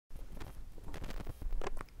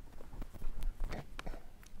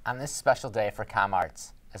On this special day for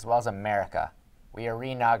ComArts, as well as America, we are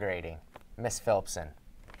re-inaugurating Miss Phillipson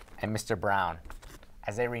and Mr. Brown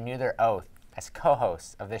as they renew their oath as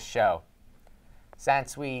co-hosts of this show.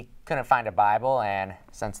 Since we couldn't find a Bible and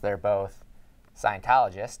since they're both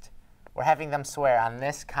Scientologists, we're having them swear on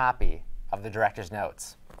this copy of the director's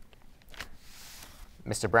notes.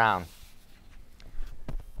 Mr. Brown.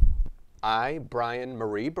 I, Brian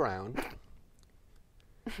Marie Brown,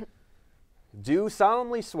 do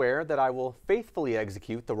solemnly swear that I will faithfully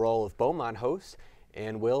execute the role of Beaumont host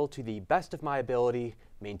and will, to the best of my ability,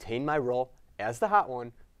 maintain my role as the hot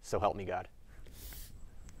one, so help me God.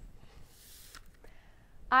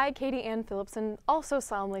 I, Katie Ann Phillipson, also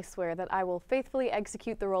solemnly swear that I will faithfully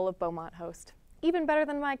execute the role of Beaumont host, even better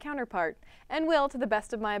than my counterpart, and will, to the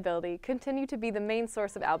best of my ability, continue to be the main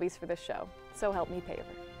source of Albies for this show. So help me Paver.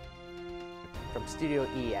 From Studio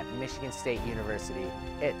E at Michigan State University,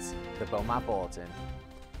 it's the Beaumont Bulletin.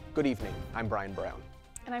 Good evening, I'm Brian Brown.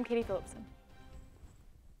 And I'm Katie Phillipson.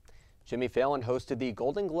 Jimmy Fallon hosted the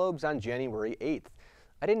Golden Globes on January 8th.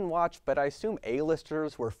 I didn't watch, but I assume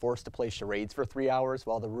A-listers were forced to play charades for 3 hours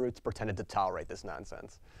while the Roots pretended to tolerate this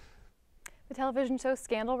nonsense. The television show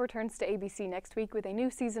Scandal returns to ABC next week with a new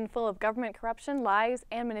season full of government corruption, lies,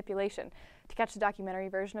 and manipulation. To catch the documentary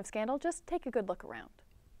version of Scandal, just take a good look around.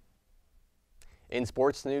 In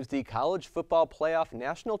sports news, the College Football Playoff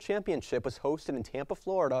National Championship was hosted in Tampa,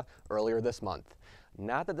 Florida earlier this month.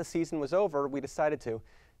 Not that the season was over, we decided to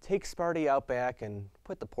take Sparty out back and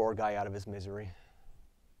put the poor guy out of his misery.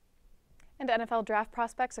 And NFL draft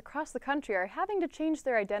prospects across the country are having to change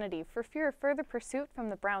their identity for fear of further pursuit from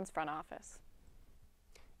the Browns front office.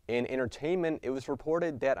 In entertainment, it was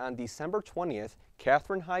reported that on December 20th,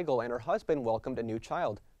 Katherine Heigl and her husband welcomed a new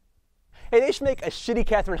child. Hey, they should make a shitty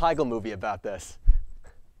Katherine Heigl movie about this.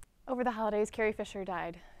 Over the holidays, Carrie Fisher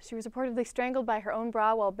died. She was reportedly strangled by her own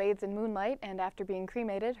bra while bathed in moonlight, and after being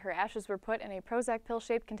cremated, her ashes were put in a Prozac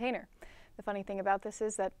pill-shaped container. The funny thing about this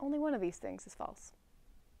is that only one of these things is false.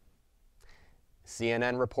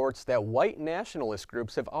 CNN reports that white nationalist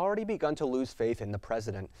groups have already begun to lose faith in the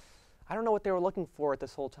president. I don't know what they were looking for at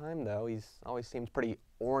this whole time, though. He's always seemed pretty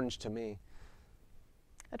orange to me.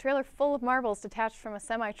 A trailer full of marbles detached from a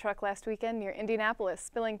semi-truck last weekend near Indianapolis,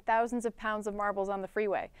 spilling thousands of pounds of marbles on the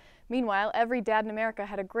freeway. Meanwhile, every dad in America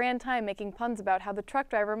had a grand time making puns about how the truck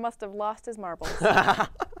driver must have lost his marbles.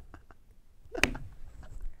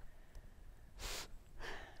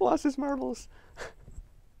 Lost his marbles.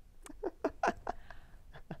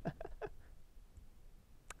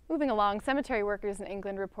 Moving along, cemetery workers in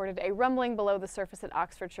England reported a rumbling below the surface at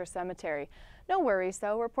Oxfordshire Cemetery. No worries,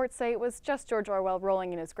 though. Reports say it was just George Orwell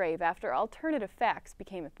rolling in his grave after alternative facts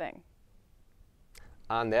became a thing.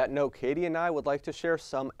 On that note, Katie and I would like to share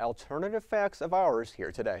some alternative facts of ours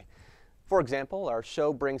here today. For example, our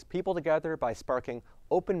show brings people together by sparking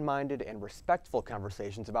open-minded and respectful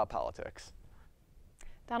conversations about politics.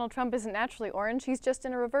 Donald Trump isn't naturally orange. He's just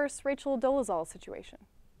in a reverse Rachel Dolezal situation.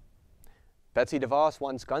 Betsy DeVos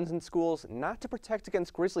wants guns in schools not to protect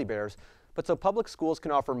against grizzly bears, but so public schools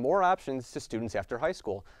can offer more options to students after high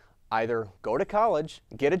school. Either go to college,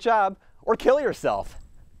 get a job, or kill yourself.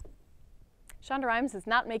 Shonda Rhimes is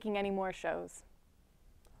not making any more shows.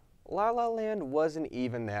 La La Land wasn't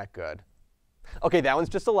even that good. Okay, that one's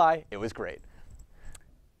just a lie. It was great.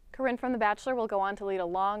 Corinne from The Bachelor will go on to lead a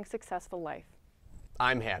long, successful life.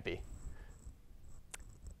 I'm happy.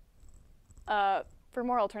 For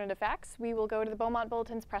more alternative facts, we will go to the Beaumont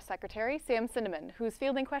Bulletin's press secretary, Sam Cinnamon, who's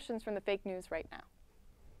fielding questions from the fake news right now.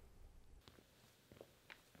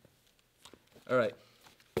 All right,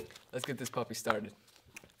 let's get this puppy started.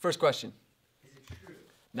 First question. Is it true?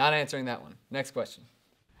 Not answering that one. Next question.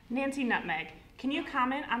 Nancy Nutmeg, can you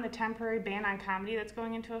comment on the temporary ban on comedy that's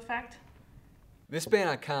going into effect? This ban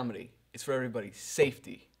on comedy is for everybody's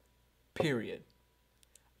safety, period.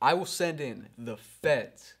 I will send in the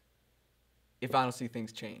feds if I don't see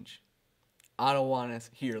things change. I don't want to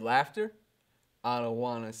hear laughter. I don't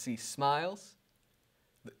want to see smiles.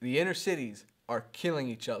 The inner cities are killing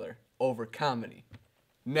each other over comedy.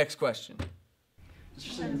 Next question.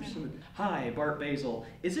 Hi, Bart Basil.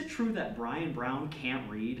 Is it true that Brian Brown can't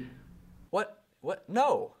read? What?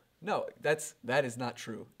 No, that is not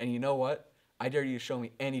true. And you know what? I dare you to show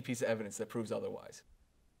me any piece of evidence that proves otherwise.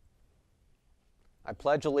 I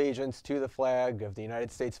pledge allegiance to the flag of the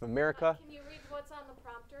United States of America. Can you read what's on the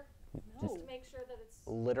prompter? No. Just to make sure that it's...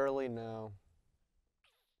 Literally no.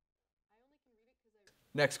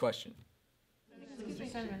 Next question.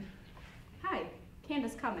 Hi,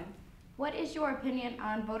 Candace Cummins. What is your opinion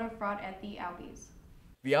on voter fraud at the Albies?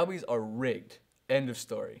 The Albies are rigged. End of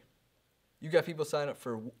story. You got people sign up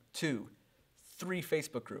for 2, 3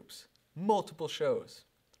 Facebook groups, multiple shows.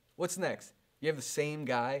 What's next? You have the same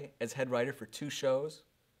guy as head writer for 2 shows?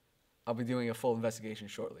 I'll be doing a full investigation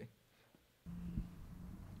shortly.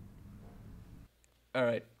 All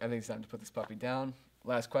right, I think it's time to put this puppy down.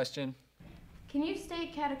 Last question. Can you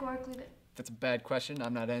state categorically that... That's a bad question.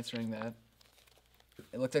 I'm not answering that.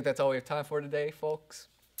 It looks like that's all we have time for today, folks.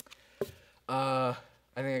 I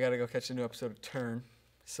think I gotta go catch a new episode of Turn.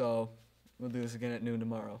 So we'll do this again at noon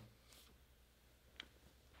tomorrow.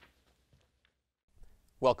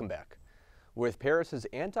 Welcome back. With Paris's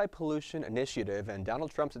anti-pollution initiative and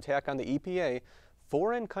Donald Trump's attack on the EPA,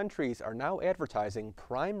 foreign countries are now advertising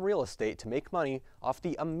prime real estate to make money off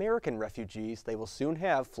the American refugees they will soon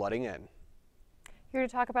have flooding in. Here to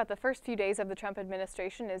talk about the first few days of the Trump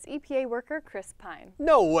administration is EPA worker Chris Pine.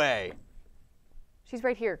 No way! She's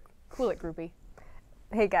right here. Cool it, groupie.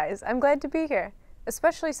 Hey guys, I'm glad to be here,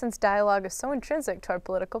 especially since dialogue is so intrinsic to our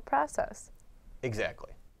political process.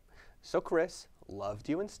 Exactly. So Chris, loved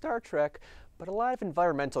you in Star Trek, but a lot of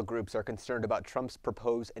environmental groups are concerned about Trump's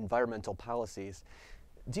proposed environmental policies.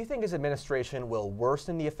 Do you think his administration will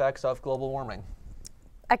worsen the effects of global warming?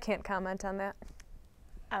 I can't comment on that.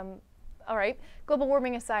 All right, global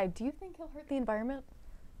warming aside, do you think he'll hurt the environment?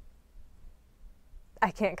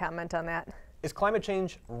 I can't comment on that. Is climate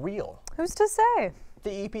change real? Who's to say?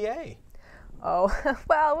 The EPA. Oh,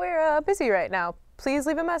 well, we're busy right now. Please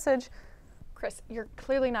leave a message. Chris, you're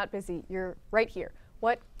clearly not busy. You're right here.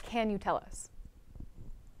 What can you tell us?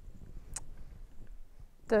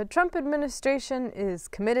 The Trump administration is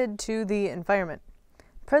committed to the environment.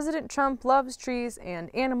 President Trump loves trees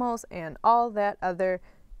and animals and all that other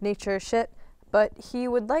nature shit, but he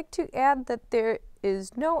would like to add that there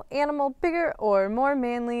is no animal bigger or more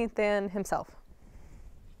manly than himself.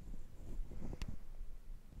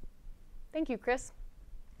 Thank you, Chris.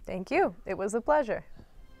 Thank you. It was a pleasure.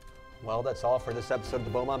 Well, that's all for this episode of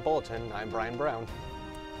the Beaumont Bulletin. I'm Brian Brown.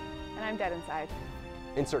 And I'm dead inside.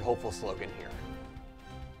 Insert hopeful slogan here.